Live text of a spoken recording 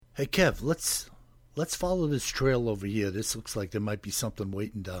Hey Kev, let's follow this trail over here. This looks like there might be something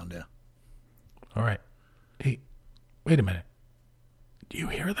waiting down there. All right. Hey, wait a minute. Do you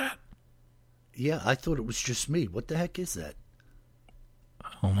hear that? Yeah, I thought it was just me. What the heck is that? I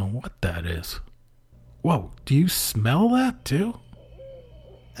don't know what that is. Whoa, do you smell that too?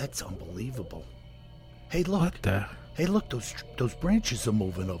 That's unbelievable. Hey, look. What the? Hey, look, those branches are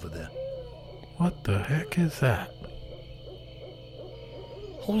moving over there. What the heck is that?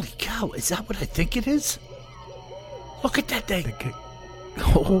 Holy cow, is that what I think it is? Look at that thing.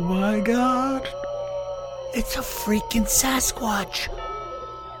 Oh my God. It's a freaking Sasquatch.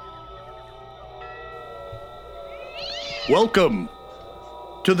 Welcome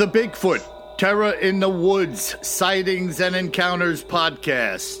to the Bigfoot Terror in the Woods Sightings and Encounters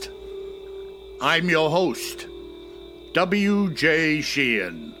podcast. I'm your host, W.J.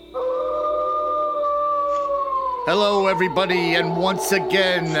 Sheehan. Hello, everybody, and once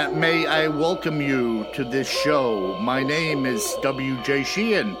again, may I welcome you to this show. My name is W.J.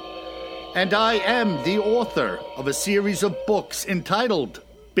 Sheehan, and I am the author of a series of books entitled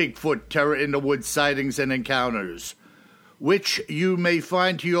Bigfoot Terror in the Woods Sightings and Encounters, which you may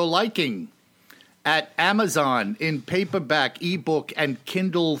find to your liking at Amazon in paperback, ebook, and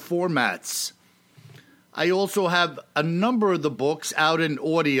Kindle formats. I also have a number of the books out in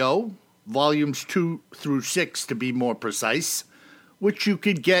audio, volumes 2 through 6 to be more precise, which you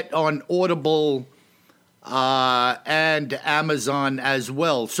could get on Audible and Amazon as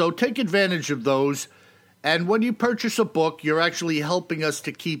well. So take advantage of those. And when you purchase a book, you're actually helping us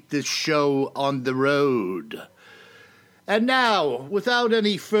to keep this show on the road. And now, without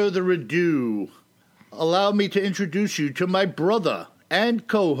any further ado, allow me to introduce you to my brother and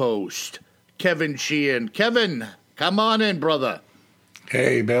co-host, Kevin Sheehan. Kevin, come on in, brother.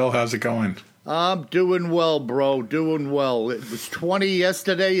 Hey, Bill, how's it going? I'm doing well, bro, doing well. It was 20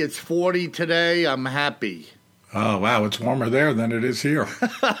 yesterday, it's 40 today. I'm happy. Oh, wow, it's warmer there than it is here.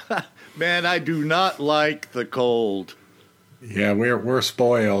 Man, I do not like the cold. Yeah, we're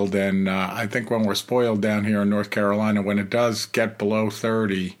spoiled, and I think when we're spoiled down here in North Carolina, when it does get below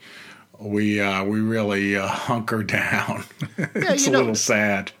 30, we really hunker down. It's a little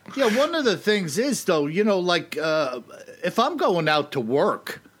sad. Yeah, one of the things is, though, if I'm going out to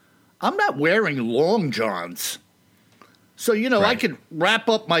work, I'm not wearing long johns. So, right. I could wrap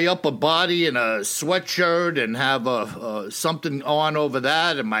up my upper body in a sweatshirt and have something on over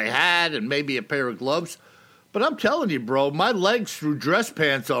that and my hat and maybe a pair of gloves. But I'm telling you, bro, my legs through dress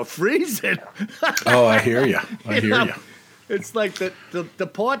pants are freezing. Oh, I hear you. I hear you. It's like the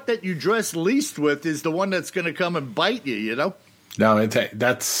part that you dress least with is the one that's going to come and bite you, you know? No,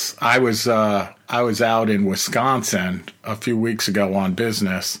 I was out in Wisconsin a few weeks ago on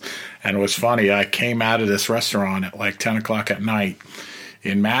business, and it was funny. I came out of this restaurant at like 10 o'clock at night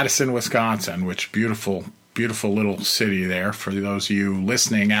in Madison, Wisconsin, which beautiful little city there for those of you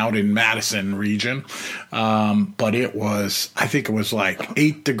listening out in Madison region. But I think it was like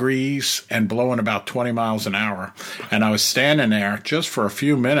 8 degrees and blowing about 20 miles an hour. And I was standing there just for a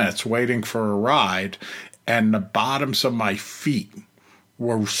few minutes waiting for a ride, and the bottoms of my feet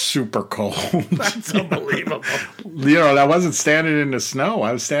were super cold. That's unbelievable. I wasn't standing in the snow.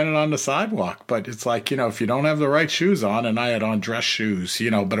 I was standing on the sidewalk. But it's like, if you don't have the right shoes on, and I had on dress shoes,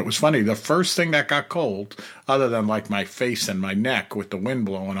 but it was funny. The first thing that got cold, other than like my face and my neck with the wind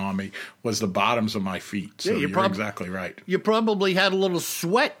blowing on me, was the bottoms of my feet. So you're exactly right. You probably had a little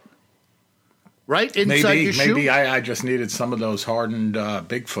sweat, right? Inside your shoe? Maybe I just needed some of those hardened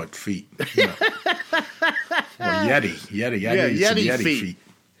Bigfoot feet. Or Yeti feet.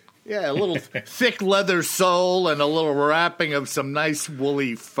 Yeah, a little thick leather sole and a little wrapping of some nice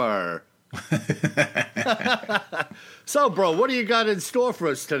woolly fur. So, bro, what do you got in store for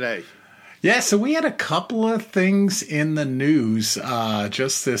us today? Yeah, so we had a couple of things in the news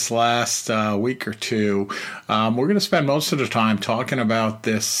just this last week or two. We're going to spend most of the time talking about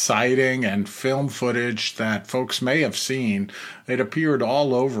this sighting and film footage that folks may have seen. It appeared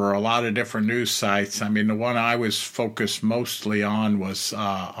all over a lot of different news sites. I mean, the one I was focused mostly on was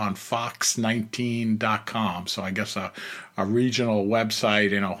on Fox19.com, so I guess a regional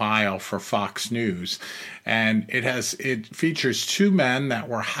website in Ohio for Fox News. And it features two men that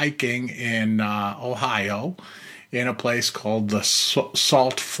were hiking in Ohio in a place called the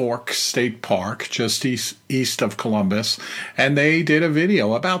Salt Fork State Park, just east of Columbus. And they did a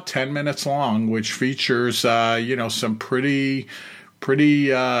video about 10 minutes long, which features, some pretty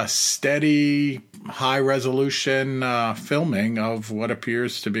steady, high-resolution filming of what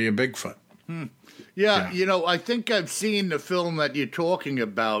appears to be a Bigfoot. Yeah, I think I've seen the film that you're talking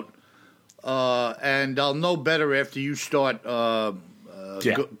about, and I'll know better after you start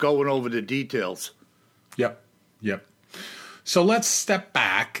going over the details. Yep. So let's step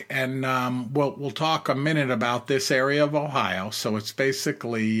back and we'll talk a minute about this area of Ohio. So it's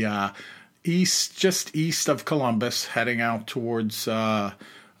basically just east of Columbus, heading out towards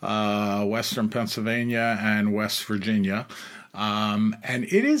western Pennsylvania and West Virginia. And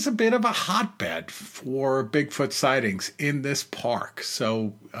it is a bit of a hotbed for Bigfoot sightings in this park.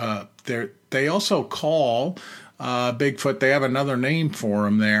 So they also call Bigfoot, they have another name for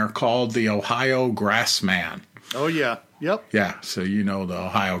him there called the Ohio Grassman. Oh, yeah. Yep. Yeah, so you know the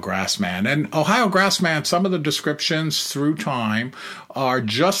Ohio Grassman. And Ohio Grassman, some of the descriptions through time are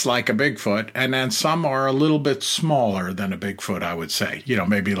just like a Bigfoot, and then some are a little bit smaller than a Bigfoot, I would say.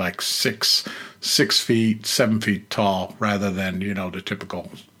 Maybe like 6 feet, 7 feet tall, rather than, the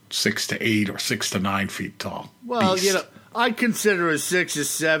typical 6 to 8 or 6 to 9 feet tall. Well, beast. I consider a 6 or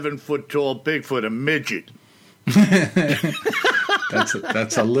 7 foot tall Bigfoot a midget.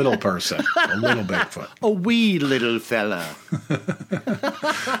 That's a little person, a little Bigfoot, a wee little fella.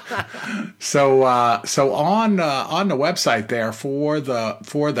 So on the website there for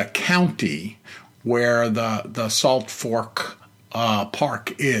the county where the Salt Fork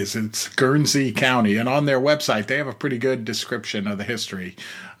Park is, it's Guernsey County, and on their website they have a pretty good description of the history.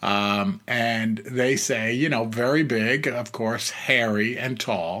 And they say, very big, of course, hairy and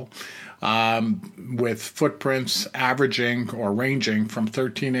tall. With footprints averaging or ranging from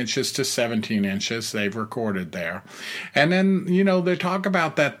 13 inches to 17 inches, they've recorded there. And then, they talk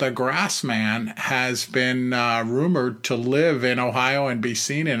about that the Grassman has been rumored to live in Ohio and be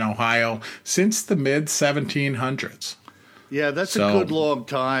seen in Ohio since the mid-1700s. Yeah, that's a good long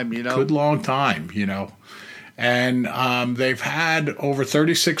time, Good long time, And they've had over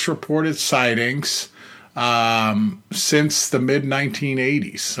 36 reported sightings since the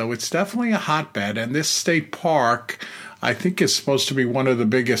mid-1980s. So it's definitely a hotbed. And this state park, I think, is supposed to be one of the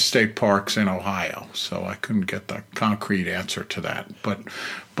biggest state parks in Ohio. So I couldn't get the concrete answer to that. But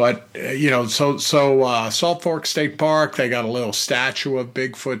Salt Fork State Park, they got a little statue of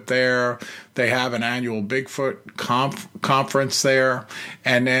Bigfoot there. They have an annual Bigfoot conference there.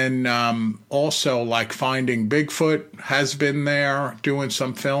 And then also, like Finding Bigfoot has been there doing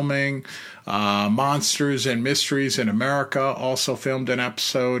some filming. Monsters and Mysteries in America also filmed an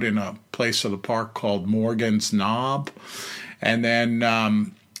episode in a place of the park called Morgan's Knob. And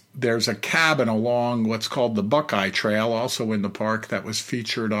then there's a cabin along what's called the Buckeye Trail, also in the park, that was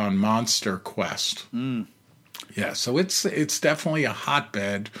featured on Monster Quest. Yeah, so it's definitely a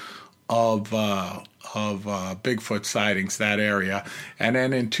hotbed of Bigfoot sightings, that area. And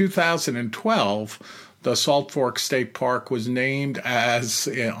then in 2012, the Salt Fork State Park was named as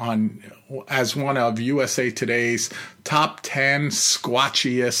one of USA Today's top 10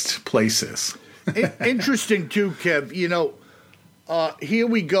 squatchiest places. Interesting too, Kev. Here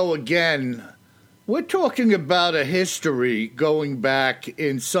we go again. We're talking about a history going back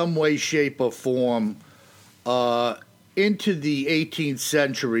in some way, shape, or form into the 18th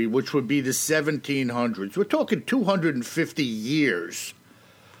century, which would be the 1700s. We're talking 250 years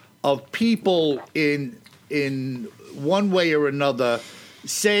of people in one way or another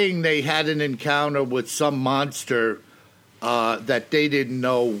saying they had an encounter with some monster that they didn't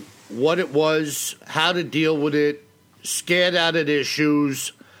know what it was, how to deal with it, scared out of their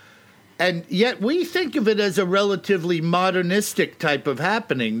shoes. And yet we think of it as a relatively modernistic type of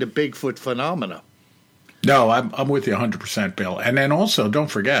happening, the Bigfoot phenomena. No, I'm with you 100%, Bill. And then also,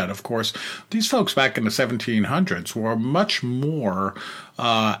 don't forget, of course, these folks back in the 1700s were much more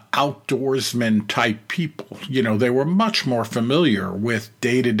outdoorsman type people. They were much more familiar with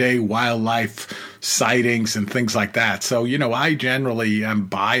day-to-day wildlife sightings and things like that. So, I generally am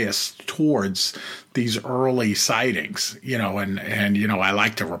biased towards these early sightings, and I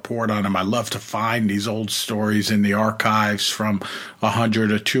like to report on them. I love to find these old stories in the archives from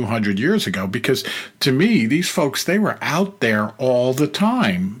 100 or 200 years ago, because to me, these folks, they were out there all the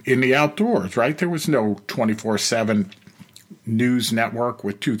time in the outdoors, right? There was no 24/7 news network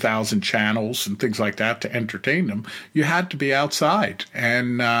with 2,000 channels and things like that to entertain them. You had to be outside.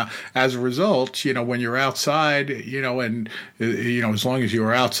 And as a result, when you're outside, and as long as you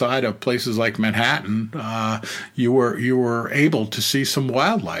were outside of places like Manhattan, you were able to see some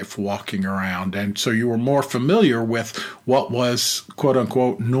wildlife walking around. And so you were more familiar with what was, quote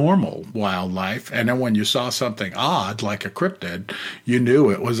unquote, normal wildlife. And then when you saw something odd, like a cryptid, you knew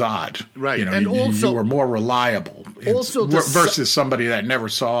it was odd. Right. And also, you were more reliable. Also, versus somebody that never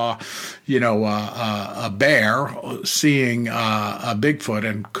saw, a bear seeing a Bigfoot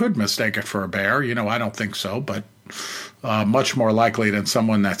and could mistake it for a bear. I don't think so, but much more likely than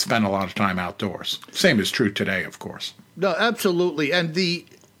someone that spent a lot of time outdoors. Same is true today, of course. No, absolutely. And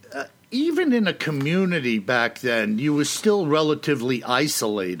even in a community back then, you were still relatively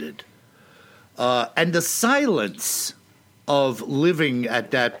isolated. And the silence of living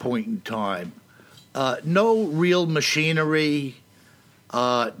at that point in time, no real machinery,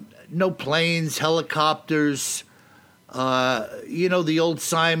 no planes, helicopters, the old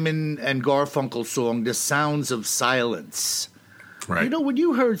Simon and Garfunkel song, The Sounds of Silence. Right. When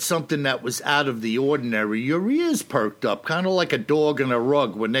you heard something that was out of the ordinary, your ears perked up, kind of like a dog in a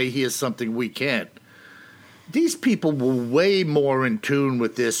rug when they hear something we can't. These people were way more in tune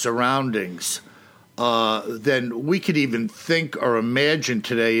with their surroundings than we could even think or imagine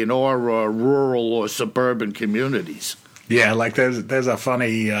today in our rural or suburban communities. Yeah, like there's a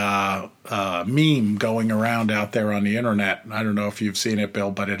funny meme going around out there on the internet. I don't know if you've seen it, Bill,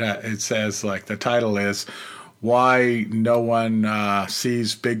 but it says, like, the title is "Why No One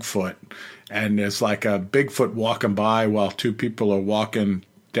Sees Bigfoot," and it's like a Bigfoot walking by while two people are walking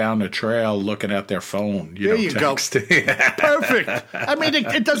down a trail looking at their phone. There you go. Perfect. I mean,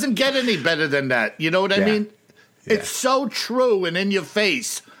 it doesn't get any better than that. You know what I mean? Yeah. It's so true and in your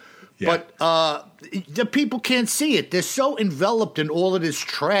face. Yeah. But the people can't see it. They're so enveloped in all of this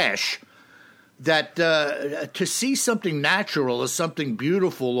trash that to see something natural or something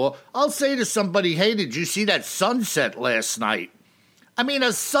beautiful, or I'll say to somebody, hey, did you see that sunset last night? I mean,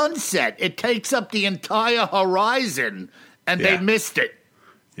 a sunset, it takes up the entire horizon, and they missed it.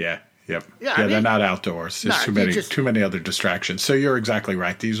 Yeah, yep. Yeah, I mean, they're not outdoors. There's too many other distractions. So you're exactly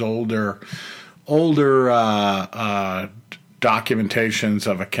right. These older documentations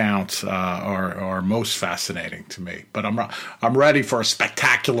of accounts are most fascinating to me. But I'm ready for a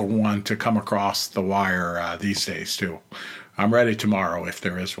spectacular one to come across the wire these days too. I'm ready tomorrow if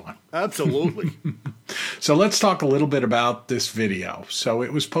there is one. Absolutely. So let's talk a little bit about this video. So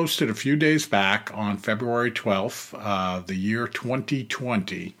it was posted a few days back on February 12th, the year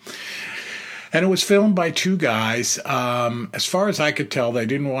 2020. And it was filmed by two guys. As far as I could tell, they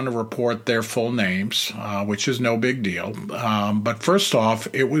didn't want to report their full names, which is no big deal. But first off,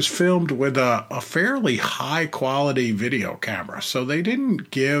 it was filmed with a fairly high-quality video camera. So they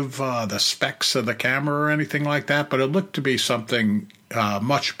didn't give the specs of the camera or anything like that, but it looked to be something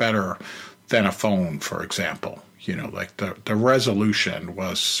much better than a phone, for example. Like the resolution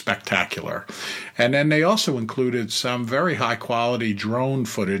was spectacular. And then they also included some very high-quality drone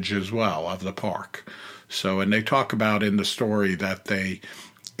footage as well of the park. And they talk about in the story that they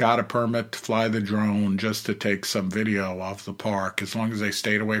got a permit to fly the drone just to take some video of the park, as long as they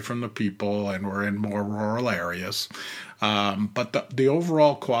stayed away from the people and were in more rural areas. But the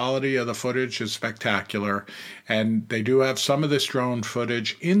overall quality of the footage is spectacular. And they do have some of this drone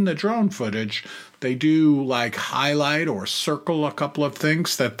footage. In the drone footage, they do like highlight or circle a couple of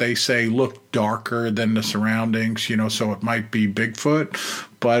things that they say look darker than the surroundings, so it might be Bigfoot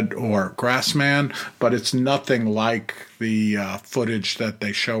or Grassman, but it's nothing like the footage that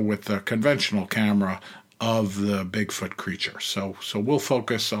they show with the conventional camera of the Bigfoot creature. So we'll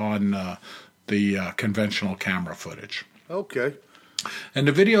focus on the conventional camera footage. Okay. And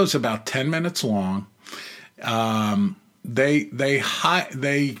the video is about 10 minutes long. They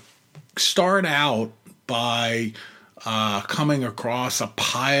start out by coming across a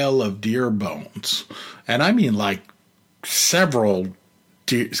pile of deer bones, and I mean like several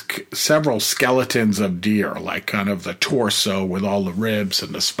skeletons of deer, like kind of the torso with all the ribs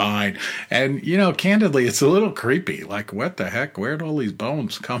and the spine. And candidly, it's a little creepy. Like, what the heck? Where'd all these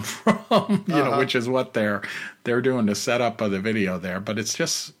bones come from? Which is what they're doing to set up of the video there. But it's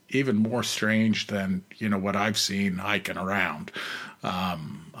just even more strange than what I've seen hiking around.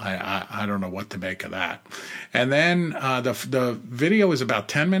 I don't know what to make of that. And then the video is about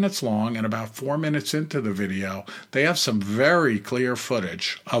 10 minutes long, and about 4 minutes into the video, they have some very clear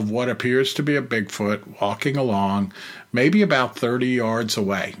footage of what appears to be a Bigfoot walking along, maybe about 30 yards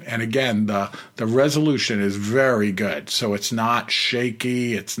away. And again, the resolution is very good. So it's not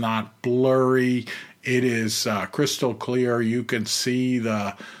shaky, it's not blurry. It is crystal clear. You can see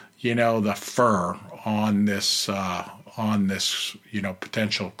the fur on this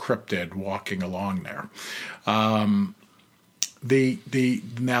potential cryptid walking along there.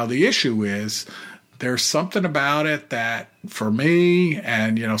 The issue is there's something about it that, for me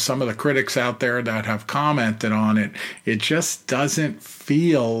and some of the critics out there that have commented on it, it just doesn't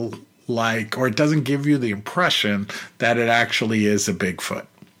feel like, or it doesn't give you the impression that it actually is a Bigfoot.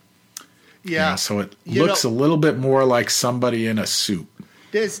 Yeah. So it looks a little bit more like somebody in a suit.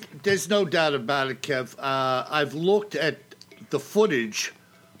 There's no doubt about it, Kev. I've looked at the footage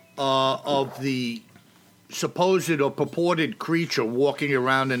of the supposed or purported creature walking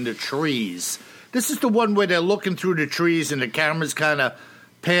around in the trees This is the one where they're looking through the trees and the camera's kind of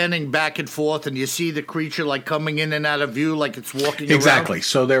panning back and forth, and you see the creature like coming in and out of view like it's walking Exactly. around.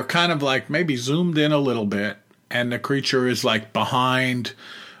 So they're kind of like maybe zoomed in a little bit, and the creature is like behind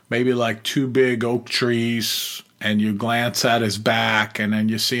maybe like two big oak trees, and you glance at his back, and then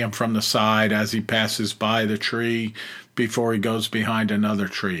you see him from the side as he passes by the tree before he goes behind another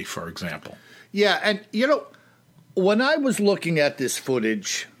tree, for example. Yeah, and when I was looking at this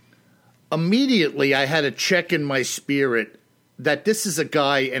footage, immediately I had a check in my spirit that this is a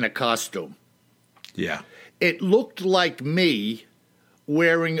guy in a costume. Yeah. It looked like me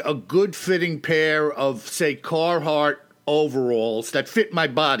wearing a good-fitting pair of, say, Carhartt overalls that fit my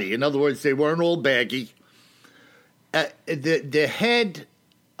body. In other words, they weren't all baggy. The head,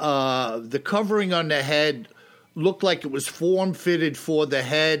 the covering on the head looked like it was form-fitted for the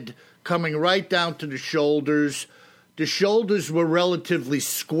head, coming right down to the shoulders. The shoulders were relatively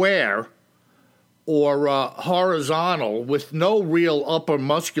square or horizontal with no real upper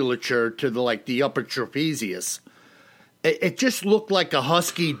musculature to the upper trapezius. It just looked like a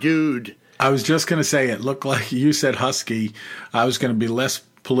husky dude. I was just going to say it looked like, you said husky. I was going to be less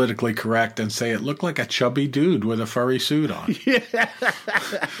politically correct and say it looked like a chubby dude with a furry suit on. Yeah.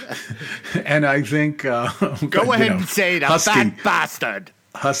 And I think... Go ahead and say it, a fat bastard.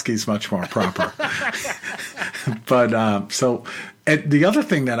 Husky's much more proper. But and the other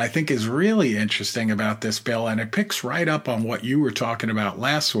thing that I think is really interesting about this, Bill, and it picks right up on what you were talking about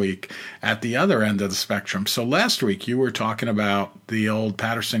last week at the other end of the spectrum. So last week you were talking about the old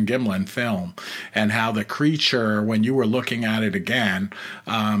Patterson-Gimlin film and how the creature, when you were looking at it again,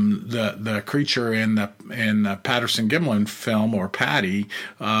 the creature in the Patterson-Gimlin film, or Patty,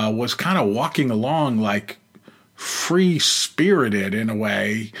 was kind of walking along like free-spirited in a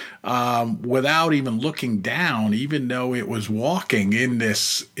way, without even looking down, even though it was walking in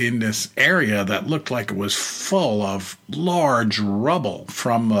this area that looked like it was full of large rubble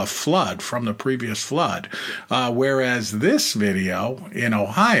from the previous flood. Whereas this video in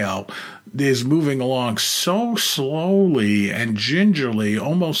Ohio is moving along so slowly and gingerly,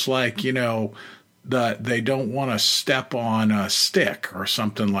 almost like, that they don't want to step on a stick or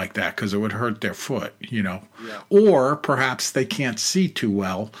something like that because it would hurt their foot, Yeah. Or perhaps they can't see too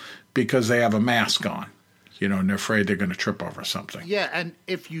well because they have a mask on, and they're afraid they're going to trip over something. Yeah, and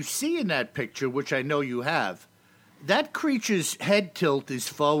if you see in that picture, which I know you have, that creature's head tilt is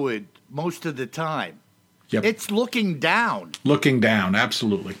forward most of the time. Yep. It's looking down. Looking down,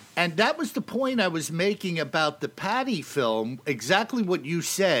 absolutely. And that was the point I was making about the Patty film, exactly what you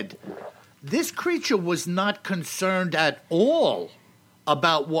said. This creature was not concerned at all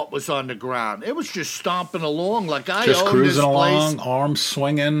about what was on the ground. It was just stomping along like I own this place. Just cruising along, arms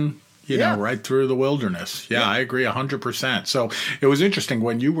swinging, right through the wilderness. Yeah, I agree 100%. So it was interesting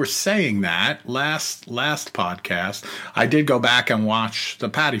when you were saying that last podcast. I did go back and watch the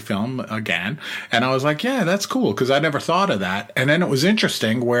Patty film again, and I was like, yeah, that's cool because I never thought of that. And then it was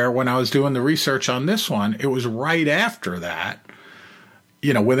interesting where when I was doing the research on this one, it was right after that.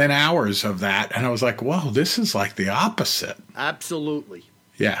 Within hours of that. And I was like, whoa, this is like the opposite. Absolutely.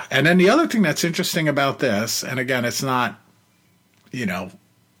 Yeah. And then the other thing that's interesting about this, and again, it's not,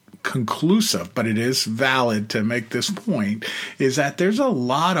 conclusive, but it is valid to make this point, is that there's a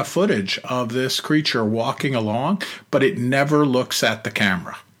lot of footage of this creature walking along, but it never looks at the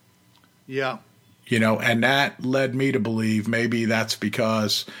camera. Yeah. And that led me to believe maybe that's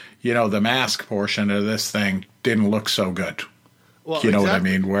because, the mask portion of this thing didn't look so good. Well, what I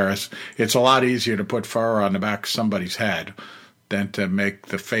mean? Whereas it's a lot easier to put fur on the back of somebody's head than to make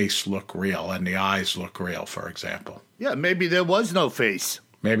the face look real and the eyes look real, for example. Yeah, maybe there was no face.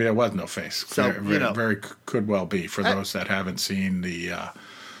 Maybe there was no face. So, very could well be for those that haven't seen the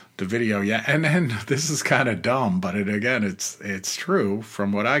video yet. And then this is kind of dumb, but it's true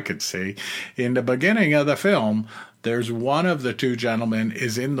from what I could see. In the beginning of the film, there's one of the two gentlemen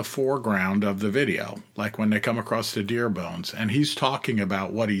is in the foreground of the video, like when they come across the deer bones, and he's talking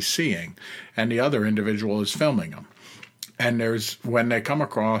about what he's seeing, and the other individual is filming him. And when they come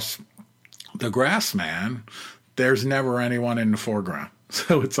across the Grassman, there's never anyone in the foreground.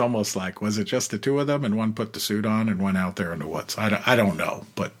 So it's almost like, was it just the two of them, and one put the suit on and went out there in the woods? I don't know,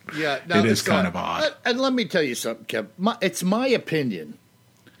 but it is kind of odd. And let me tell you something, Kev. It's my opinion.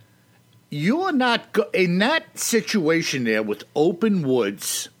 You're not in that situation there with open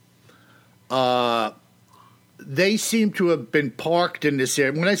woods. They seem to have been parked in this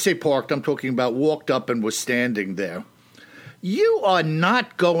area. When I say parked, I'm talking about walked up and was standing there. You are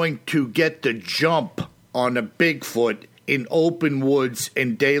not going to get the jump on a Bigfoot in open woods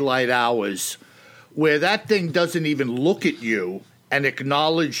in daylight hours where that thing doesn't even look at you and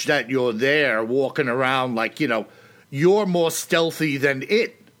acknowledge that you're there walking around like, you're more stealthy than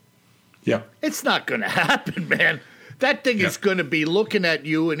it. Yeah. It's not going to happen, man. That thing is going to be looking at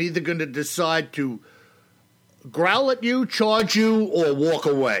you and either going to decide to growl at you, charge you, or walk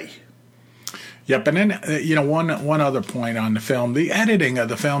away. Yep, and then, one other point on the film, the editing of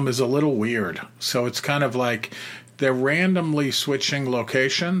the film is a little weird. So it's kind of like they're randomly switching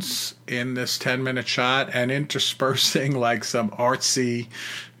locations in this 10-minute shot and interspersing like some artsy,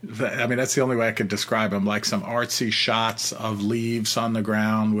 that's the only way I could describe them, like some artsy shots of leaves on the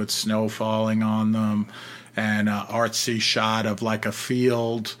ground with snow falling on them, and an artsy shot of like a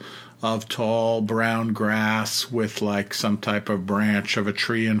field of tall brown grass with like some type of branch of a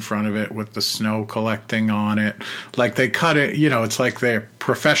tree in front of it with the snow collecting on it. Like they cut it, it's like they're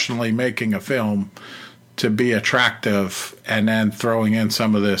professionally making a film to be attractive and then throwing in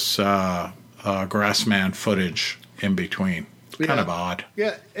some of this Grassman footage in between. Kind of odd.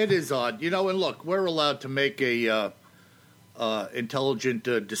 Yeah, it is odd. And look, we're allowed to make a intelligent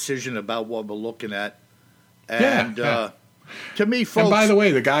decision about what we're looking at. And to me, folks. And by the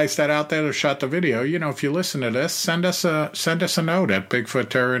way, the guys that out there that shot the video, if you listen to this, send us a note at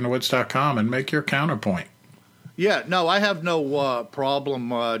BigfootTerrorInTheWoods.com and make your counterpoint. Yeah, no, I have no problem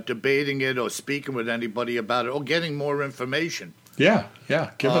debating it or speaking with anybody about it or getting more information. Yeah.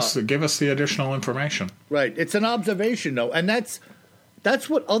 Give us the additional information. Right. It's an observation, though, and that's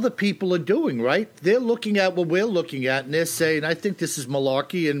what other people are doing, right? They're looking at what we're looking at, and they're saying, I think this is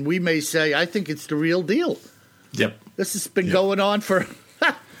malarkey, and we may say, I think it's the real deal. Yep. This has been going on for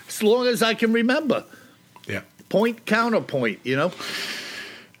as long as I can remember. Yep. Point, counterpoint,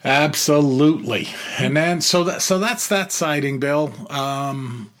 Absolutely. And then so that's that sighting, Bill.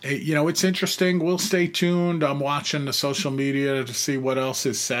 It's interesting. We'll stay tuned. I'm watching the social media to see what else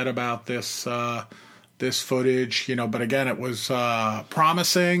is said about this footage, but again, it was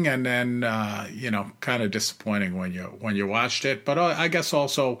promising and then kind of disappointing when you watched it, but I guess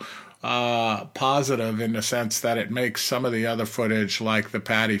also positive in the sense that it makes some of the other footage like the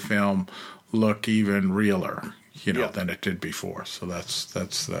Patty film look even realer. Than it did before. So that's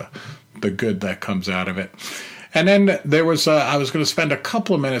the good that comes out of it. And then there was, I was going to spend a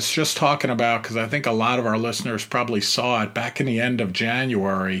couple of minutes just talking about, because I think a lot of our listeners probably saw it back in the end of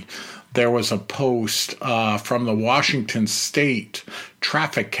January, there was a post from the Washington State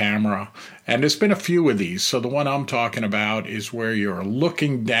traffic camera. And there's been a few of these. So the one I'm talking about is where you're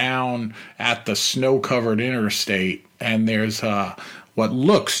looking down at the snow-covered interstate, and there's what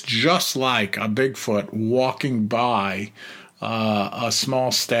looks just like a Bigfoot walking by a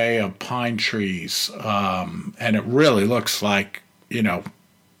small stay of pine trees. And it really looks like, a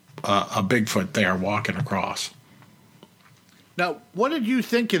Bigfoot there walking across. Now, what did you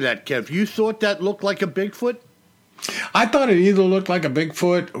think of that, Kev? You thought that looked like a Bigfoot? I thought it either looked like a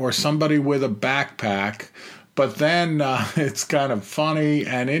Bigfoot or somebody with a backpack. But then it's kind of funny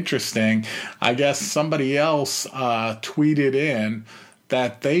and interesting. I guess somebody else tweeted in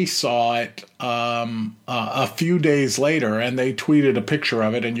that they saw it a few days later, and they tweeted a picture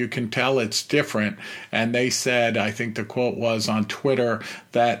of it, and you can tell it's different. And they said, I think the quote was on Twitter,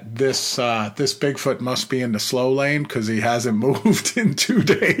 that this Bigfoot must be in the slow lane because he hasn't moved in 2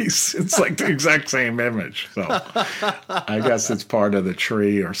 days. It's like the exact same image. So I guess it's part of the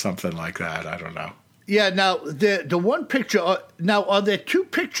tree or something like that. I don't know. Yeah, now, the one picture, now, are there two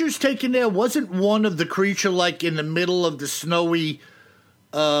pictures taken there? Wasn't one of the creature, like, in the middle of the snowy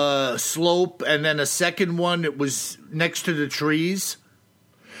slope, and then a second one, it was next to the trees?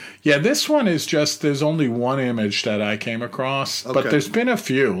 Yeah, this one is just, there's only one image that I came across, but there's been a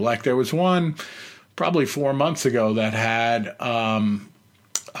few. Like, there was one probably 4 months ago that had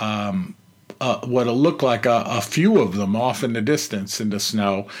what looked like a few of them off in the distance in the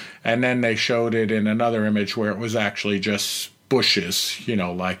snow, and then they showed it in another image where it was actually just bushes,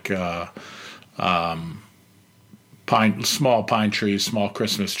 like small pine trees, small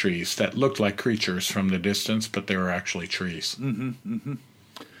Christmas trees that looked like creatures from the distance, but they were actually trees. Mm-hmm, mm-hmm.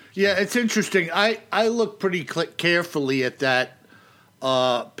 Yeah, it's interesting. I look pretty carefully at that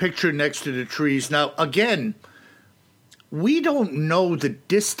picture next to the trees. Now, again, we don't know the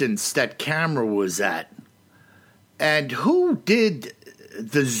distance that camera was at. And who did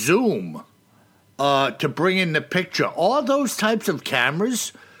the zoom to bring in the picture? Are those types of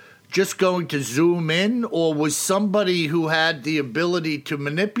cameras just going to zoom in? Or was somebody who had the ability to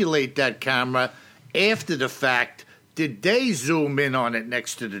manipulate that camera after the fact, did they zoom in on it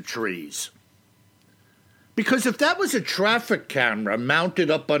next to the trees? Because if that was a traffic camera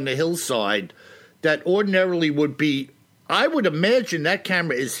mounted up on the hillside that ordinarily would be, I would imagine that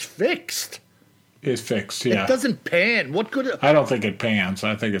camera is fixed. Is fixed, yeah. It doesn't pan. What could it... I don't think it pans.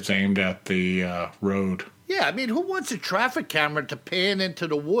 I think it's aimed at the road. Yeah, I mean, who wants a traffic camera to pan into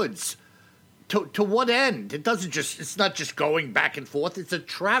the woods? To what end? It's not just going back and forth. It's a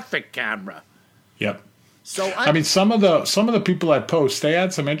traffic camera. Yep. So I mean, some of the people that post, they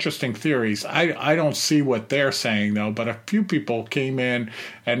had some interesting theories. I don't see what they're saying though, but a few people came in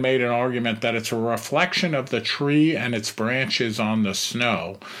and made an argument that it's a reflection of the tree and its branches on the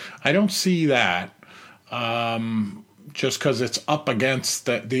snow. I don't see that. Just because it's up against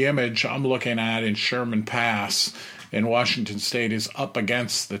the image I'm looking at in Sherman Pass in Washington State is up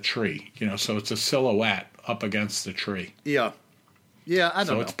against the tree, so it's a silhouette up against the tree. Yeah. Yeah, I don't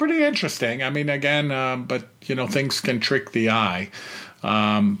know. So it's pretty interesting. I mean, again, but, things can trick the eye.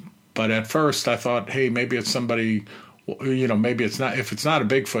 But at first I thought, hey, maybe it's somebody, maybe it's not, if it's not a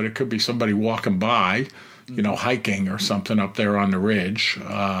Bigfoot, it could be somebody walking by, hiking or something up there on the ridge.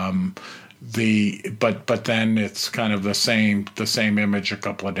 But then it's kind of the same image a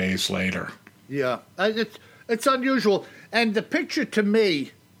couple of days later. Yeah, it's unusual, and the picture to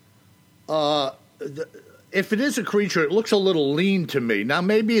me, if it is a creature, it looks a little lean to me. Now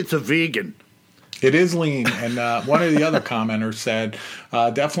maybe it's a vegan. It is lean, and one of the other commenters said,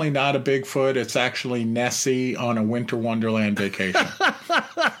 definitely not a Bigfoot. It's actually Nessie on a winter wonderland vacation.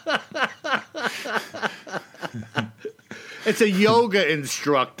 It's a yoga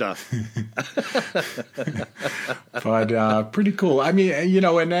instructor. But pretty cool. I mean,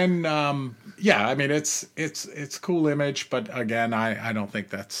 and then I mean it's cool image, but again, I don't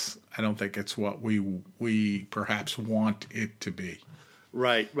think it's what we perhaps want it to be.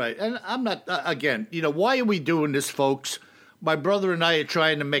 Right. And I'm not again, why are we doing this, folks? My brother and I are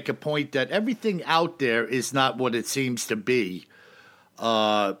trying to make a point that everything out there is not what it seems to be, in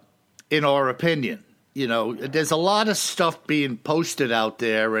our opinion. There's a lot of stuff being posted out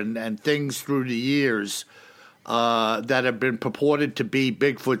there and things through the years that have been purported to be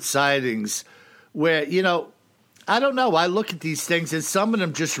Bigfoot sightings where, I don't know. I look at these things and some of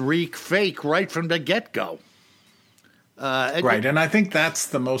them just reek fake right from the get-go. Right, and I think that's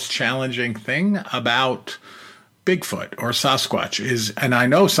the most challenging thing about Bigfoot or Sasquatch is, and I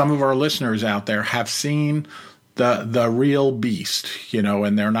know some of our listeners out there have seen the real beast,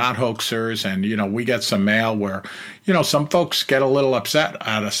 and they're not hoaxers. And, we get some mail where, some folks get a little upset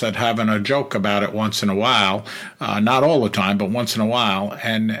at us at having a joke about it once in a while, not all the time, but once in a while.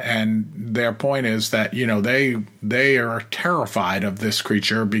 And their point is that, they are terrified of this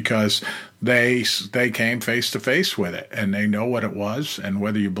creature because they came face to face with it and they know what it was. And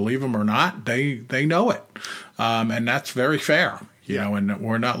whether you believe them or not, they know it. And that's very fair, and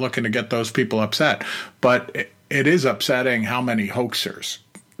we're not looking to get those people upset. But it is upsetting how many hoaxers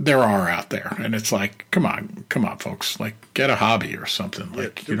there are out there. And it's like, come on, folks. Like, get a hobby or something.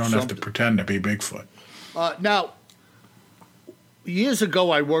 Like, you don't have to pretend to be Bigfoot. Now, years ago,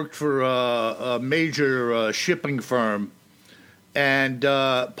 I worked for a major shipping firm. And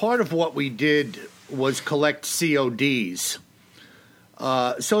part of what we did was collect CODs.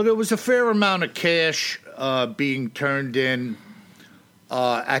 So there was a fair amount of cash being turned in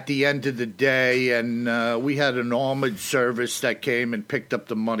at the end of the day, and we had an armored service that came and picked up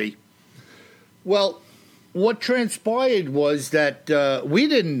the money. Well, what transpired was that we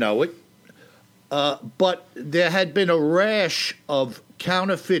didn't know it, but there had been a rash of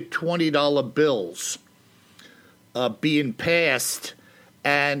counterfeit $20 bills being passed,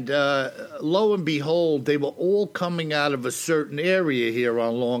 and lo and behold, they were all coming out of a certain area here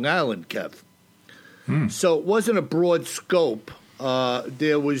on Long Island, Kev. So it wasn't a broad scope.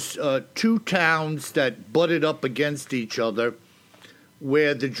 There was two towns that butted up against each other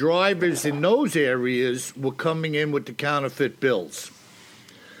where the drivers in those areas were coming in with the counterfeit bills.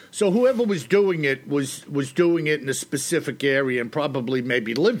 So whoever was doing it was doing it in a specific area and probably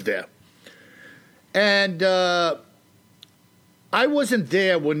maybe lived there. And I wasn't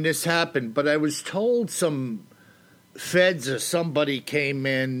there when this happened, but I was told some feds or somebody came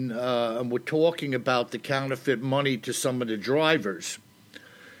in and were talking about the counterfeit money to some of the drivers.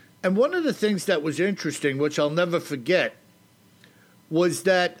 And one of the things that was interesting, which I'll never forget, was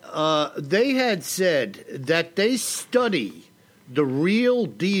that they had said that they study the real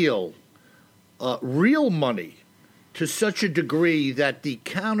deal, real money, to such a degree that the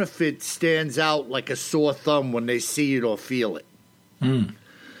counterfeit stands out like a sore thumb when they see it or feel it.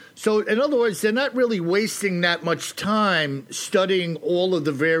 So, in other words, they're not really wasting that much time studying all of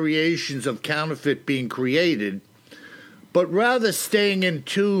the variations of counterfeit being created, but rather staying in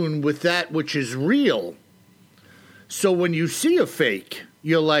tune with that which is real. So when you see a fake,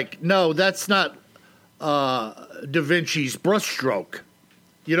 you're like, no, that's not Da Vinci's brushstroke.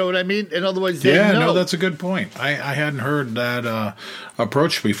 You know what I mean? In other words, they Yeah, know. no, that's a good point. I hadn't heard that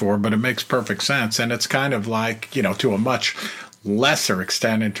approach before, but it makes perfect sense. And it's kind of like, to a much lesser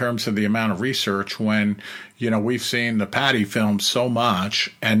extent in terms of the amount of research when, we've seen the Patty film so much,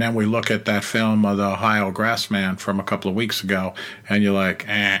 and then we look at that film of the Ohio Grassman from a couple of weeks ago, and you're like,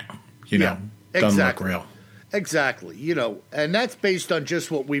 doesn't look real. Exactly. And that's based on just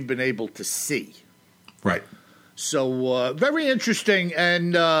what we've been able to see. Right. So very interesting,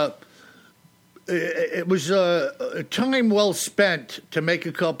 and it was a time well spent to make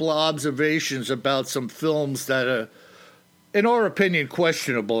a couple of observations about some films that are, in our opinion,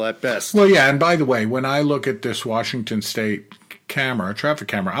 questionable at best. Well, yeah, and by the way, when I look at this Washington State traffic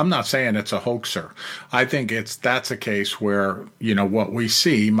camera, I'm not saying it's a hoaxer. I think that's a case where, what we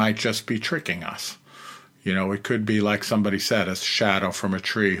see might just be tricking us. It could be, like somebody said, a shadow from a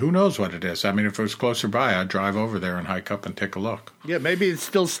tree. Who knows what it is? I mean, if it was closer by, I'd drive over there and hike up and take a look. Yeah, maybe it's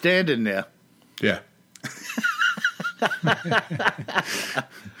still standing there. Yeah.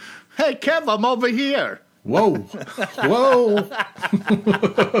 Hey, Kev, I'm over here. Whoa. Whoa.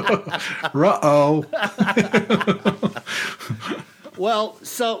 Uh-oh. Well,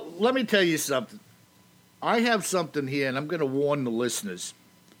 so let me tell you something. I have something here, and I'm going to warn the listeners.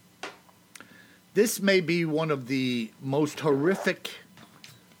 This may be one of the most horrific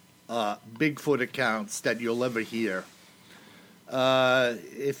Bigfoot accounts that you'll ever hear.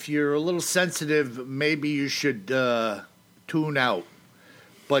 If you're a little sensitive, maybe you should tune out.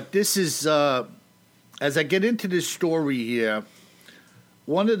 But this is, as I get into this story here,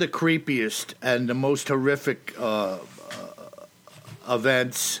 one of the creepiest and the most horrific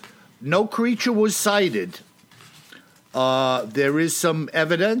events. No creature was sighted. There is some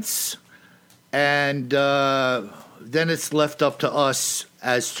evidence. And then it's left up to us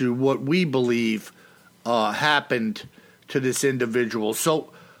as to what we believe happened to this individual.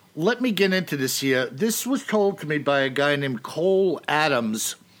 So let me get into this here. This was told to me by a guy named Cole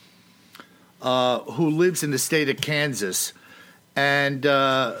Adams, who lives in the state of Kansas. And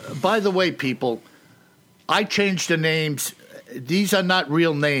by the way, people, I changed the names. These are not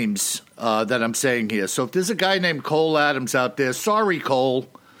real names that I'm saying here. So if there's a guy named Cole Adams out there, sorry, Cole.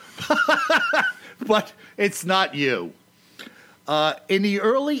 But it's not you. In the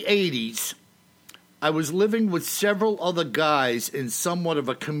early 80s, I was living with several other guys in somewhat of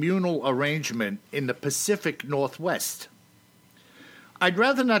a communal arrangement in the Pacific Northwest. I'd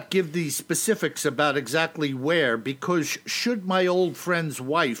rather not give the specifics about exactly where, because should my old friend's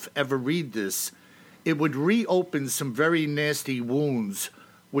wife ever read this, it would reopen some very nasty wounds,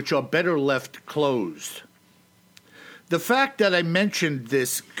 which are better left closed. The fact that I mentioned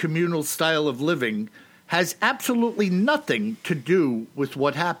this communal style of living has absolutely nothing to do with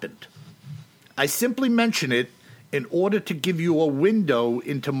what happened. I simply mention it in order to give you a window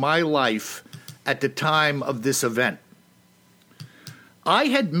into my life at the time of this event. I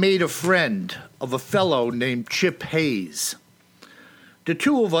had made a friend of a fellow named Chip Hayes. The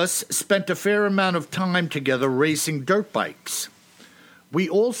two of us spent a fair amount of time together racing dirt bikes. We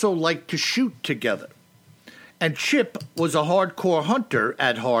also liked to shoot together. And Chip was a hardcore hunter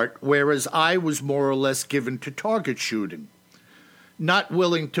at heart, whereas I was more or less given to target shooting, not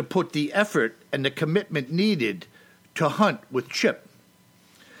willing to put the effort and the commitment needed to hunt with Chip.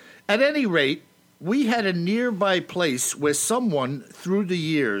 At any rate, we had a nearby place where someone, through the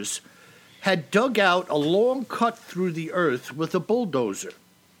years, had dug out a long cut through the earth with a bulldozer.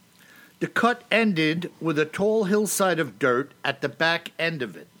 The cut ended with a tall hillside of dirt at the back end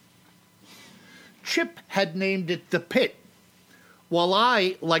of it. Chip had named it the Pit, while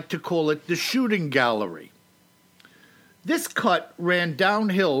I like to call it the Shooting Gallery. This cut ran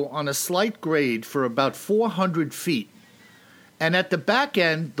downhill on a slight grade for about 400 feet, and at the back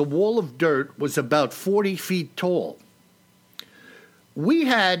end, the wall of dirt was about 40 feet tall. We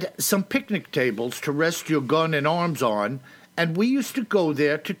had some picnic tables to rest your gun and arms on, and we used to go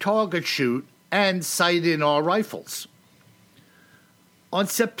there to target shoot and sight in our rifles. On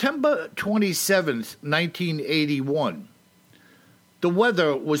September 27th, 1981, the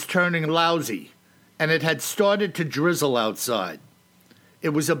weather was turning lousy, and it had started to drizzle outside. It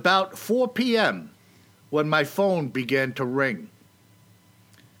was about 4 p.m. when my phone began to ring,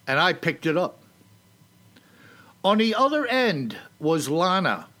 and I picked it up. On the other end was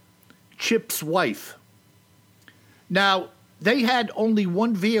Lana, Chip's wife. Now, they had only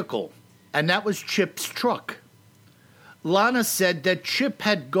one vehicle, and that was Chip's truck. Lana said that Chip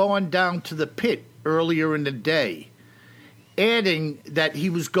had gone down to the pit earlier in the day, adding that he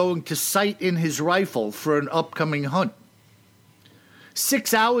was going to sight in his rifle for an upcoming hunt.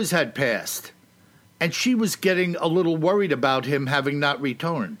 6 hours had passed, and she was getting a little worried about him having not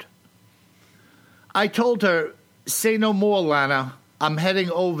returned. I told her, "Say no more, Lana. I'm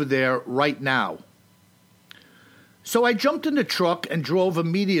heading over there right now." So I jumped in the truck and drove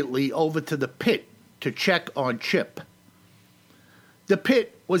immediately over to the pit to check on Chip. The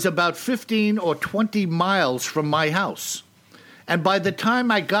pit was about 15 or 20 miles from my house, and by the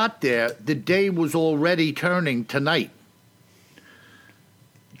time I got there, the day was already turning to night.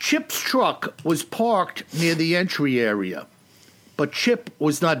 Chip's truck was parked near the entry area, but Chip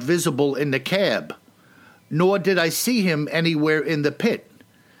was not visible in the cab, nor did I see him anywhere in the pit,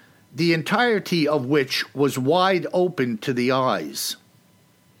 the entirety of which was wide open to the eyes.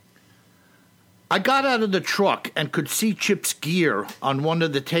 I got out of the truck and could see Chip's gear on one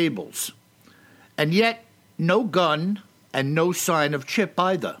of the tables, and yet no gun and no sign of Chip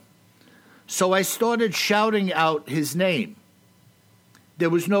either. So I started shouting out his name. There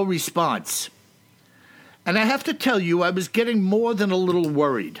was no response, and I have to tell you, I was getting more than a little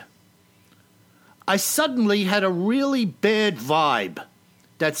worried. I suddenly had a really bad vibe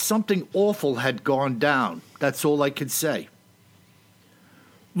that something awful had gone down. That's all I could say.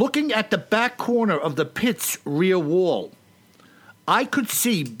 Looking at the back corner of the pit's rear wall, I could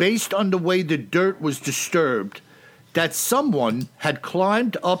see, based on the way the dirt was disturbed, that someone had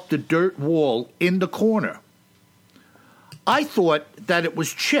climbed up the dirt wall in the corner. I thought that it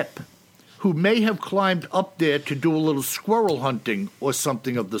was Chip, who may have climbed up there to do a little squirrel hunting or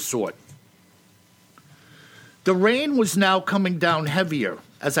something of the sort. The rain was now coming down heavier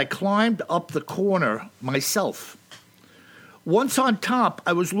as I climbed up the corner myself. Once on top,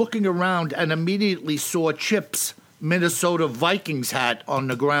 I was looking around and immediately saw Chip's Minnesota Vikings hat on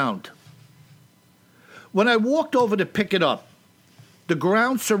the ground. When I walked over to pick it up, the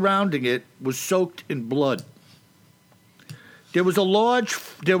ground surrounding it was soaked in blood. There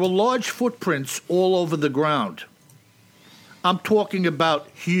were large footprints all over the ground. I'm talking about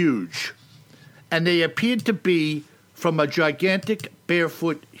huge, and they appeared to be from a gigantic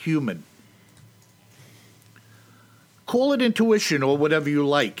barefoot human. Call it intuition or whatever you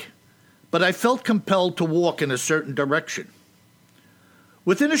like, but I felt compelled to walk in a certain direction.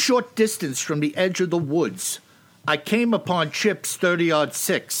 Within a short distance from the edge of the woods, I came upon Chip's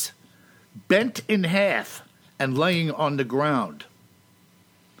 30-06, bent in half and laying on the ground.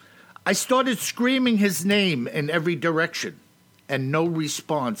 I started screaming his name in every direction, and no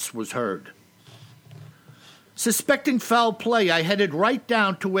response was heard. Suspecting foul play, I headed right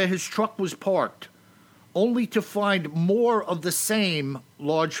down to where his truck was parked, only to find more of the same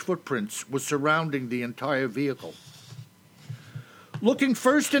large footprints were surrounding the entire vehicle. Looking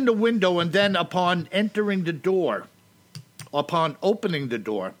first in the window and then upon opening the door,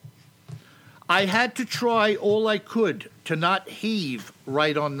 I had to try all I could to not heave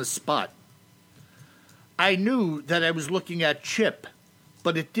right on the spot. I knew that I was looking at Chip,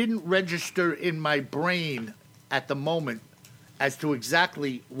 but it didn't register in my brain at the moment as to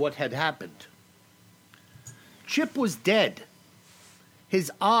exactly what had happened. Chip was dead.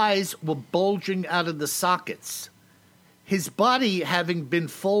 His eyes were bulging out of the sockets, his body having been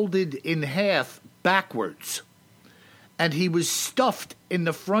folded in half backwards, and he was stuffed in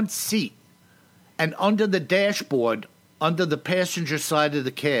the front seat and under the dashboard under the passenger side of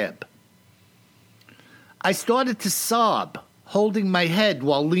the cab. I started to sob, holding my head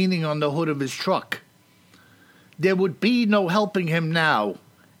while leaning on the hood of his truck. There would be no helping him now.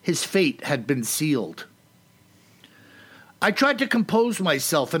 His fate had been sealed. I tried to compose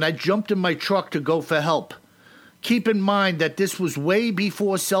myself, and I jumped in my truck to go for help. Keep in mind that this was way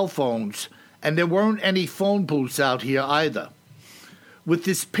before cell phones, and there weren't any phone booths out here either, with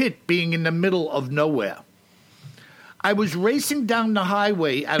this pit being in the middle of nowhere. I was racing down the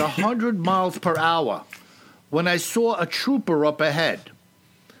highway at 100 miles per hour when I saw a trooper up ahead.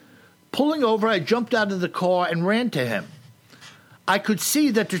 Pulling over, I jumped out of the car and ran to him. I could see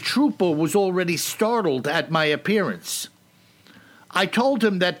that the trooper was already startled at my appearance. I told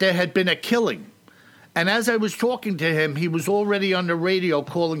him that there had been a killing, and as I was talking to him, he was already on the radio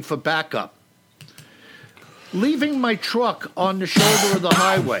calling for backup. Leaving my truck on the shoulder of the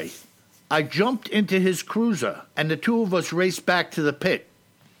highway, I jumped into his cruiser, and the two of us raced back to the pit.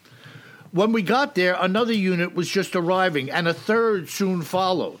 When we got there, another unit was just arriving, and a third soon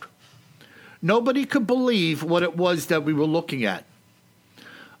followed. Nobody could believe what it was that we were looking at.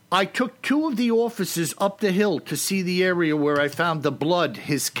 I took two of the officers up the hill to see the area where I found the blood,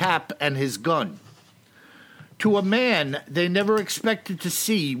 his cap, and his gun. To a man, they never expected to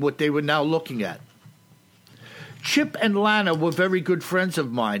see what they were now looking at. Chip and Lana were very good friends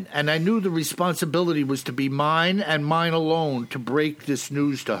of mine, and I knew the responsibility was to be mine and mine alone to break this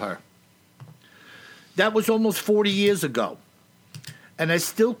news to her. That was almost 40 years ago. And I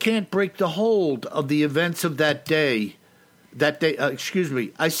still can't break the hold of the events of that day.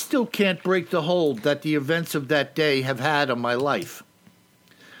 I still can't break the hold that the events of that day have had on my life.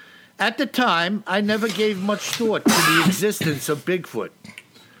 At the time, I never gave much thought to the existence of Bigfoot.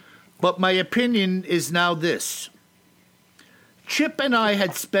 But my opinion is now this. Chip and I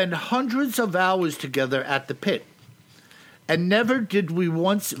had spent hundreds of hours together at the pit, and never did we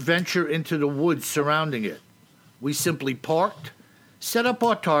once venture into the woods surrounding it. We simply parked, set up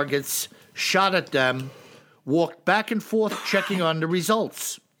our targets, shot at them, walked back and forth checking on the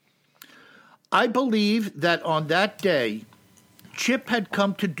results. I believe that on that day, Chip had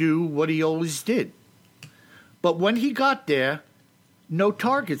come to do what he always did. But when he got there, no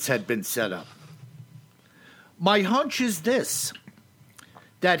targets had been set up. My hunch is this,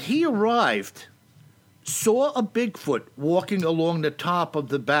 that he arrived, saw a Bigfoot walking along the top of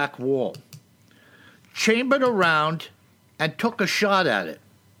the back wall, chambered around, and took a shot at it.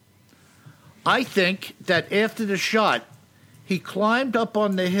 I think that after the shot, he climbed up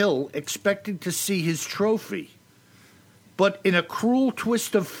on the hill expecting to see his trophy. But in a cruel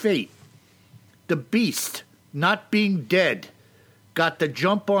twist of fate, the beast, not being dead, got the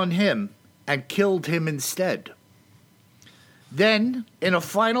jump on him and killed him instead. Then, in a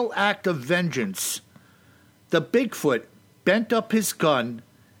final act of vengeance, the Bigfoot bent up his gun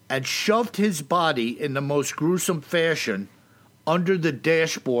and shoved his body in the most gruesome fashion under the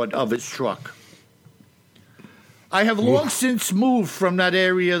dashboard of his truck. I have long since moved from that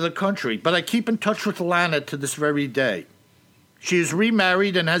area of the country, but I keep in touch with Lana to this very day. She is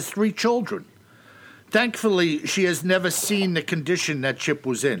remarried and has 3 children. Thankfully, she has never seen the condition that Chip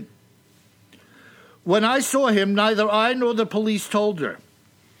was in. When I saw him, neither I nor the police told her.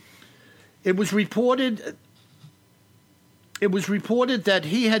 It was reported that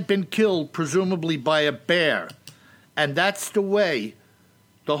he had been killed, presumably by a bear, and that's the way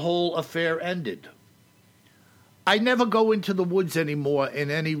the whole affair ended. I never go into the woods anymore in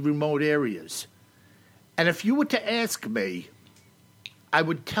any remote areas. And if you were to ask me, I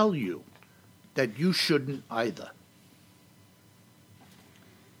would tell you that you shouldn't either.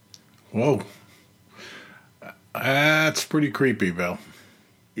 Whoa. That's pretty creepy, Bill.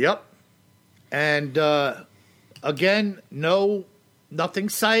 Yep. And again, nothing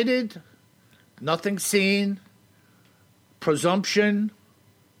cited, nothing seen, presumption,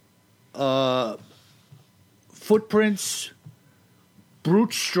 footprints,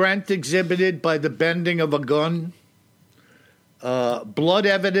 brute strength exhibited by the bending of a gun, blood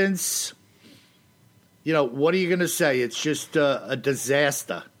evidence. You know, what are you going to say? It's just a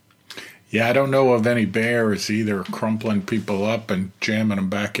disaster. Yeah, I don't know of any bears either crumpling people up and jamming them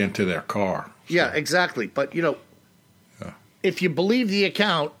back into their car. So. Yeah, exactly. But, you know, if you believe the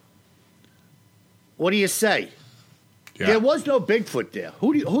account, what do you say? Yeah. There was no Bigfoot there.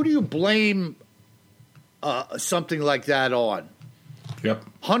 Who do you blame something like that on? Yep.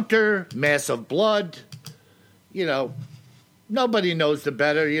 Hunter, mass of blood, you know, nobody knows the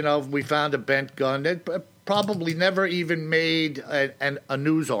better. You know, if we found a bent gun, it probably never even made a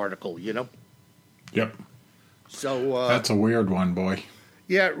news article, you know? Yep. So that's a weird one, boy.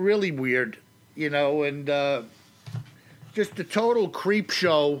 Yeah, really weird, you know, and just a total creep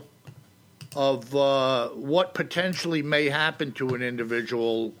show of what potentially may happen to an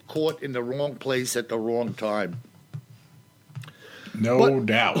individual caught in the wrong place at the wrong time. No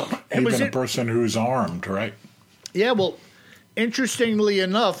doubt. Even a person who's armed, right? Yeah, well, interestingly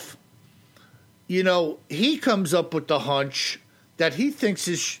enough, you know, he comes up with the hunch that he thinks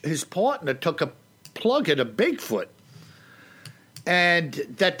his partner took a plug at a Bigfoot and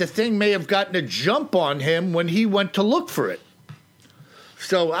that the thing may have gotten a jump on him when he went to look for it.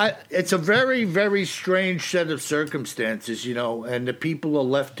 So it's a very, very strange set of circumstances, you know, and the people are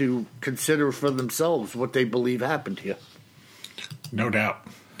left to consider for themselves what they believe happened here. No doubt.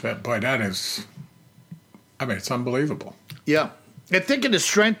 That is, I mean, it's unbelievable. Yeah. And think of the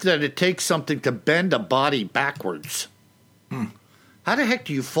strength that it takes something to bend a body backwards. How the heck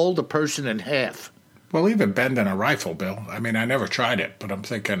do you fold a person in half? Well, even bending a rifle, Bill. I mean, I never tried it, but I'm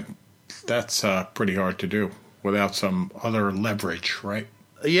thinking that's pretty hard to do without some other leverage, right?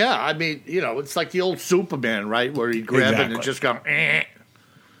 Yeah, I mean, you know, it's like the old Superman, right, where he'd grab it and just go, eh.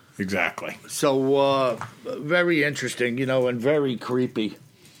 Exactly. So, very interesting, you know, and very creepy.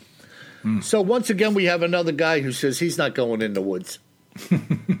 So, once again, we have another guy who says he's not going in the woods.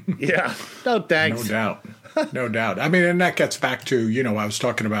 Yeah, no thanks. No doubt. No doubt. I mean, and that gets back to, you know, I was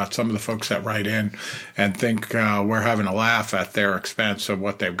talking about some of the folks that write in and think we're having a laugh at their expense of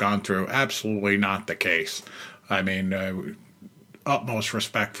what they've gone through. Absolutely not the case. I mean, utmost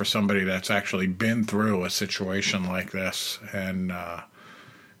respect for somebody that's actually been through a situation like this. And,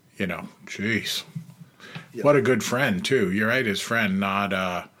 geez. Yeah. What a good friend, too. You're right, his friend,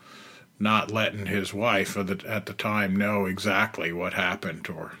 not letting his wife at the time know exactly what happened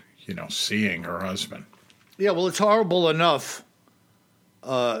or, seeing her husband. Yeah, well, it's horrible enough,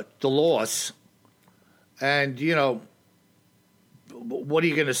 the loss. And, what are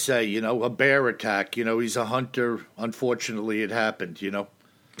you going to say? A bear attack. He's a hunter. Unfortunately, it happened,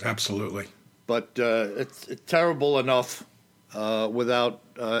 Absolutely. But it's terrible enough without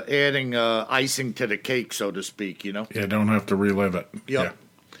adding icing to the cake, so to speak, Yeah, don't have to relive it. Yep. Yeah.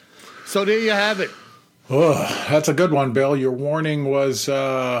 So there you have it. Oh, that's a good one, Bill. Your warning was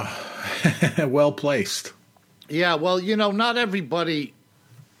well placed. Yeah, well, not everybody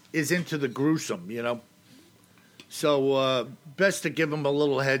is into the gruesome, So best to give them a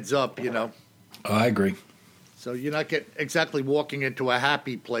little heads up, I agree. So you're not exactly walking into a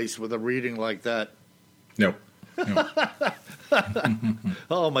happy place with a reading like that. No.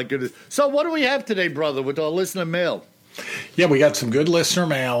 Oh, my goodness. So what do we have today, brother, with our listener mail? Yeah, we got some good listener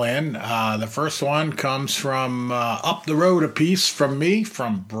mail in. The first one comes from up the road a piece from me,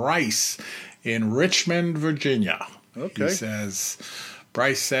 from Bryce in Richmond, Virginia. Okay.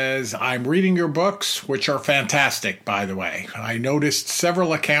 Bryce says, I'm reading your books, which are fantastic, by the way. I noticed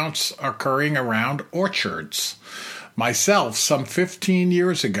several accounts occurring around orchards. Myself, some 15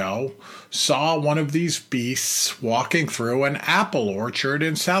 years ago, saw one of these beasts walking through an apple orchard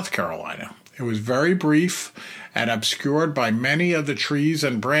in South Carolina. It was very brief and obscured by many of the trees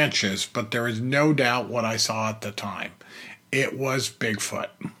and branches, but there is no doubt what I saw at the time. It was Bigfoot.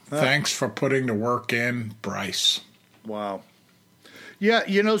 Thanks for putting the work in, Bryce. Wow.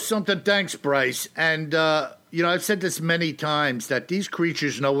 Yeah, something? Thanks, Bryce. And, I've said this many times, that these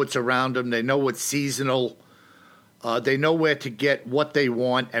creatures know what's around them. They know what's seasonal. They know where to get what they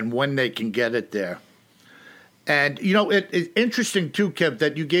want and when they can get it there. And, it's interesting, too, Kev,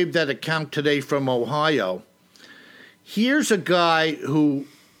 that you gave that account today from Ohio. Here's a guy who,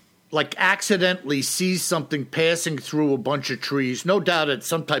 accidentally sees something passing through a bunch of trees, no doubt at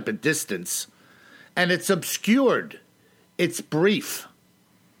some type of distance, and it's obscured. It's brief.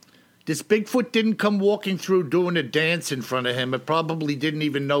 This Bigfoot didn't come walking through doing a dance in front of him. It probably didn't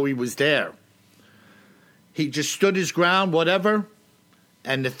even know he was there. He just stood his ground, whatever,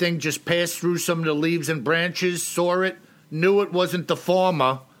 and the thing just passed through some of the leaves and branches, saw it, knew it wasn't the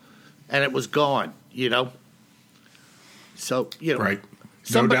farmer, and it was gone, So, Right.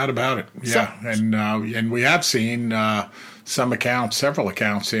 No doubt about it. Yeah. And we have seen several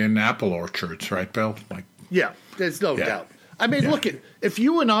accounts in apple orchards, right, Bill? Yeah, there's no doubt. I mean, look, if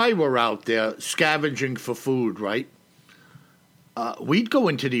you and I were out there scavenging for food, right, we'd go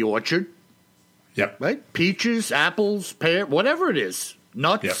into the orchard. Yep. Right? Peaches, apples, pear, whatever it is,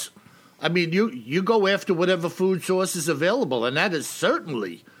 nuts. Yep. I mean, you go after whatever food source is available, and that is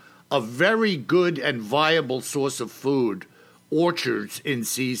certainly a very good and viable source of food, orchards in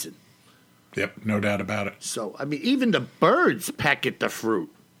season. Yep, no doubt about it. So, I mean, even the birds peck at the fruit.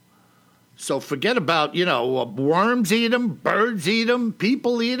 So forget about, worms eat them, birds eat them,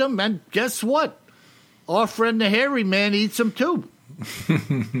 people eat them, and guess what? Our friend the hairy man eats them too.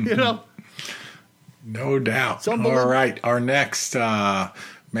 No doubt. All right, our next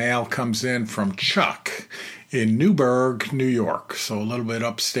mail comes in from Chuck in Newburgh, New York. So a little bit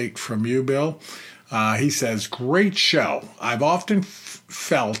upstate from you, Bill. He says, great show. I've often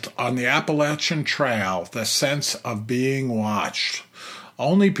felt on the Appalachian Trail the sense of being watched.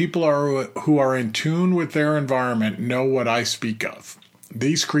 Only people who are in tune with their environment know what I speak of.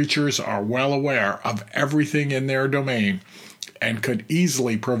 These creatures are well aware of everything in their domain and could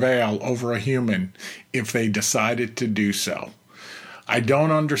easily prevail over a human if they decided to do so. I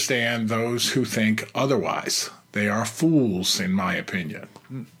don't understand those who think otherwise. They are fools, in my opinion.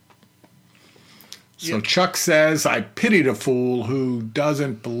 So Chuck says, I pity the fool who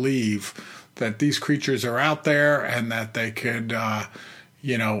doesn't believe that these creatures are out there and that they could,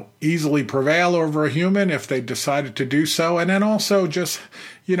 easily prevail over a human if they decided to do so. And then also just,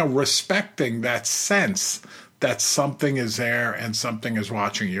 respecting that sense that something is there and something is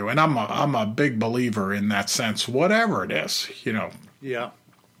watching you. And I'm a big believer in that sense, whatever it is, Yeah.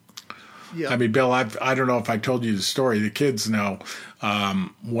 Yeah. I mean, Bill, I don't know if I told you the story. The kids know.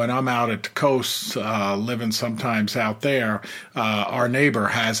 When I'm out at the coast, living sometimes out there, our neighbor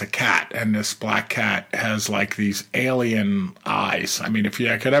has a cat, and this black cat has these alien eyes. I mean, if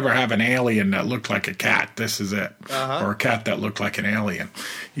you could ever have an alien that looked like a cat, this is it. Or a cat that looked like an alien.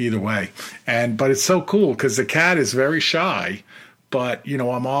 Either way. But it's so cool because the cat is very shy, But,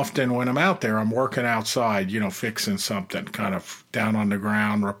 I'm often, when I'm out there, I'm working outside, fixing something, kind of down on the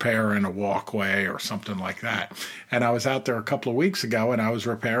ground, repairing a walkway or something like that. And I was out there a couple of weeks ago and I was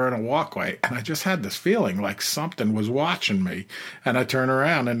repairing a walkway. And I just had this feeling like something was watching me. And I turn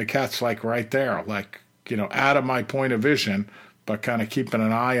around and the cat's like right there, like, out of my point of vision, but kind of keeping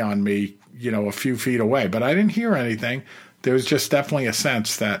an eye on me, a few feet away. But I didn't hear anything. There was just definitely a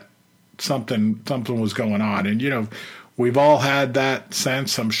sense that something was going on. And, we've all had that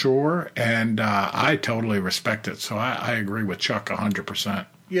sense, I'm sure, and I totally respect it. So I agree with Chuck 100%.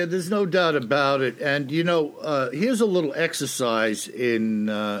 Yeah, there's no doubt about it. And, here's a little exercise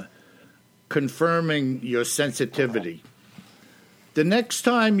in confirming your sensitivity. The next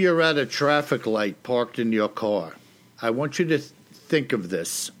time you're at a traffic light parked in your car, I want you to think of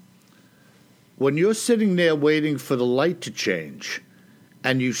this. When you're sitting there waiting for the light to change,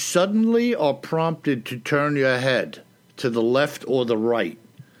 and you suddenly are prompted to turn your head to the left or the right,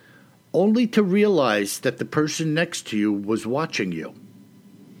 only to realize that the person next to you was watching you.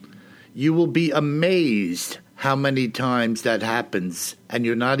 You will be amazed how many times that happens, and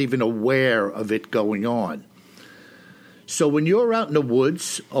you're not even aware of it going on. So when you're out in the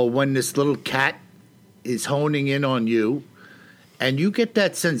woods, or when this little cat is honing in on you, and you get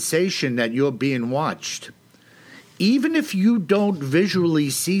that sensation that you're being watched, even if you don't visually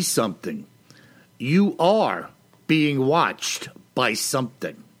see something, you are being watched by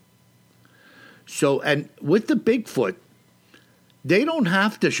something. So, and with the Bigfoot, they don't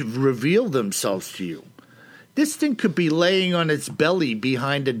have to reveal themselves to you. This thing could be laying on its belly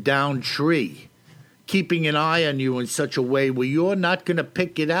behind a downed tree, keeping an eye on you in such a way where you're not going to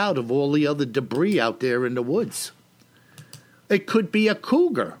pick it out of all the other debris out there in the woods. It could be a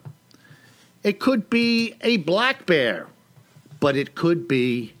cougar. It could be a black bear. But it could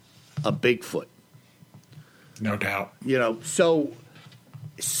be a Bigfoot. No doubt. So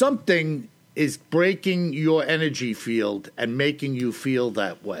something is breaking your energy field and making you feel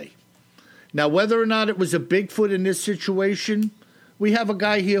that way. Now, whether or not it was a Bigfoot in this situation, we have a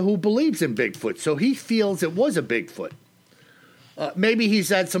guy here who believes in Bigfoot, so he feels it was a Bigfoot. Maybe he's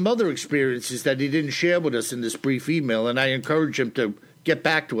had some other experiences that he didn't share with us in this brief email, and I encourage him to get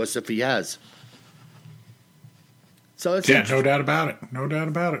back to us if he has. So it's no doubt about it. No doubt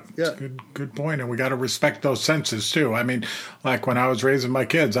about it. Yeah. It's a good point. And we got to respect those senses, too. I mean, like when I was raising my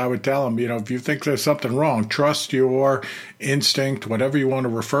kids, I would tell them, if you think there's something wrong, trust your instinct, whatever you want to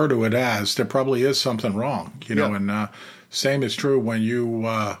refer to it as. There probably is something wrong, know, and same is true when you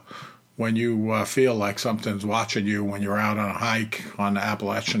feel like something's watching you when you're out on a hike on the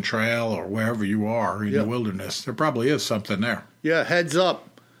Appalachian Trail or wherever you are in the wilderness. There probably is something there. Yeah, heads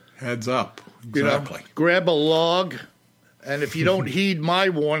up. Heads up. Exactly. Grab a log. And if you don't heed my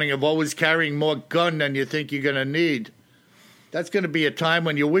warning of always carrying more gun than you think you're going to need, that's going to be a time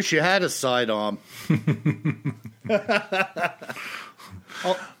when you wish you had a sidearm.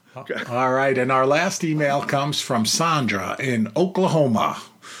 All right, and our last email comes from Sandra in Oklahoma.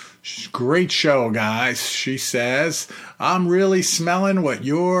 Great show, guys. She says, I'm really smelling what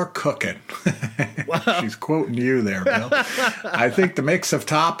you're cooking. Wow. She's quoting you there, Bill. I think the mix of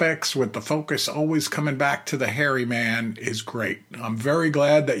topics with the focus always coming back to the hairy man is great. I'm very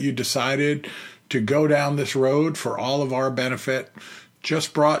glad that you decided to go down this road for all of our benefit.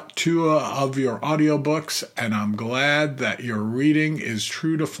 Just brought 2 of your audiobooks, and I'm glad that your reading is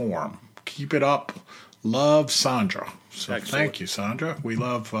true to form. Keep it up. Love, Sandra. So excellent. Thank you, Sandra. We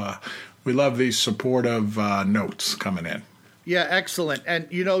love these supportive notes coming in. Yeah, excellent. And,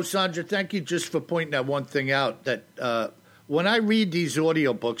 Sandra, thank you just for pointing that one thing out, that when I read these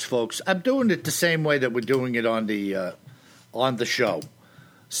audiobooks, folks, I'm doing it the same way that we're doing it on the show.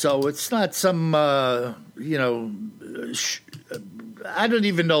 So it's not some, I don't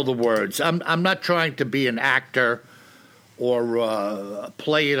even know the words. I'm not trying to be an actor or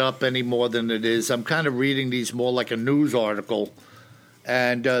play it up any more than it is. I'm kind of reading these more like a news article,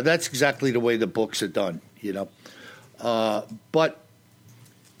 and that's exactly the way the books are done, But,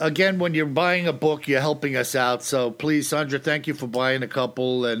 again, when you're buying a book, you're helping us out. So, please, Sandra, thank you for buying a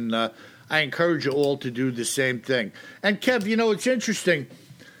couple, and I encourage you all to do the same thing. And, Kev, it's interesting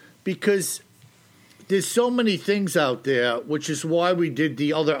because there's so many things out there, which is why we did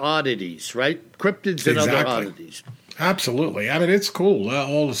the other oddities, right? Cryptids and other oddities. Absolutely. I mean, it's cool,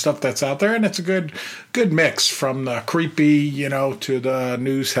 all the stuff that's out there, and it's a good mix from the creepy, to the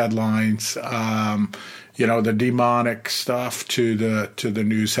news headlines, the demonic stuff to the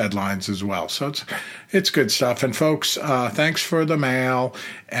news headlines as well. So it's good stuff. And folks, thanks for the mail,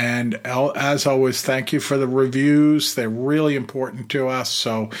 and as always, thank you for the reviews. They're really important to us.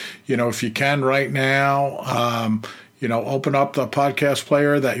 So if you can right now, open up the podcast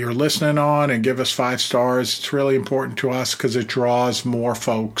player that you're listening on and give us 5 stars. It's really important to us because it draws more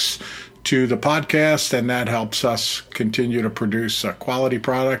folks to the podcast, and that helps us continue to produce a quality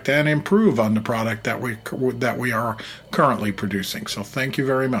product and improve on the product that we are currently producing. So thank you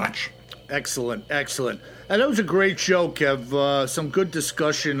very much. Excellent. And that was a great show, Kev. Some good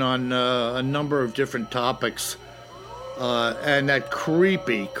discussion on a number of different topics. And that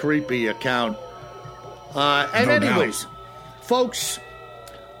creepy account. Anyways, folks,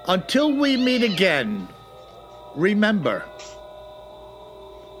 until we meet again, remember,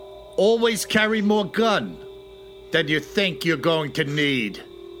 always carry more gun than you think you're going to need.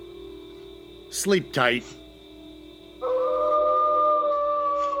 Sleep tight.